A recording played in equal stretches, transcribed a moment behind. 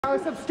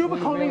Some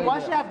stupid Colleen, why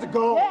she have to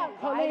go? Yeah,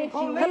 Colleen.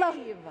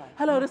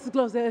 Hello, this is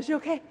GloZell. Is you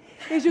okay?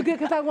 Is you good?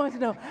 Because I wanted to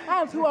know.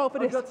 I'm too old for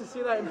this. I got to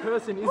see that in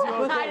person. Is you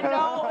okay? I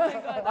know.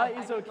 That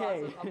is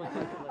okay.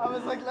 I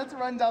was like, let's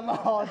run down the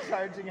hall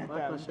charging at them.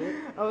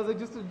 I was like,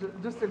 just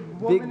a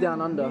woman Big down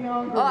under.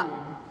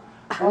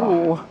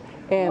 Oh,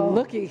 and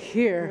looky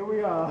here. Here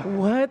we are.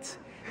 What?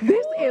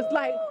 This is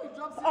like,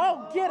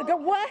 oh, get it. Go,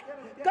 what?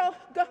 Go.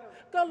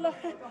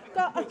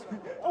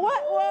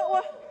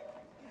 What?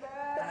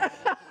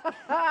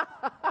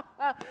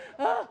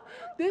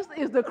 This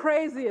is the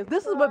craziest.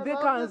 This is what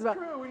VidCon is about.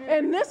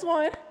 And this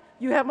one,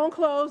 you have on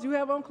clothes.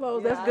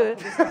 That's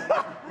good.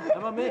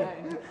 I'm a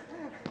man.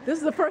 This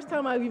is the first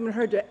time I've even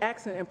heard your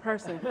accent in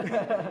person.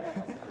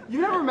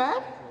 You never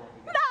met?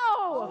 No!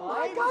 Oh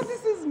my God,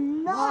 this is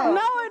nuts.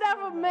 No, we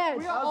never met.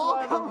 We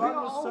all come.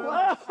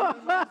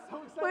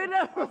 We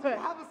never met.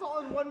 Have us all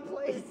in one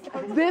place.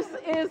 This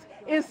is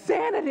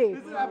insanity.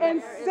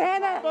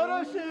 Insanity.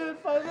 Photo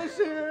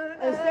shoot.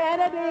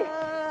 Insanity.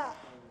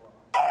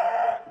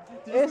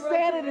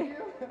 Insanity.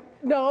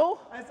 No.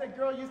 I said,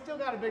 girl, you still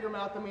got a bigger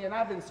mouth than me, and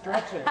I've been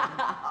stretching.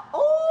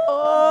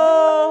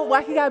 Oh,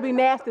 why he gotta be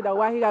nasty though?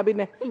 Why he gotta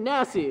be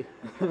nasty?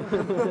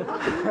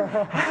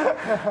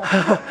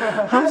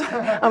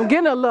 I'm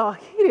getting a little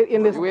heated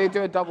in this. We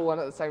do a double one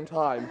at the same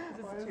time.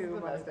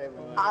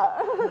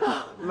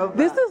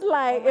 This is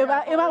like if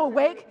I would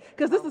wake,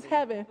 because this is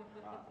heaven.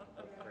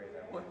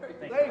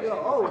 There you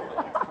go.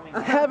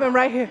 Oh. Heaven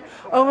right here.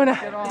 Over there.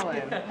 Get all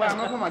in. Wait, I'm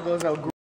gonna put my GloZell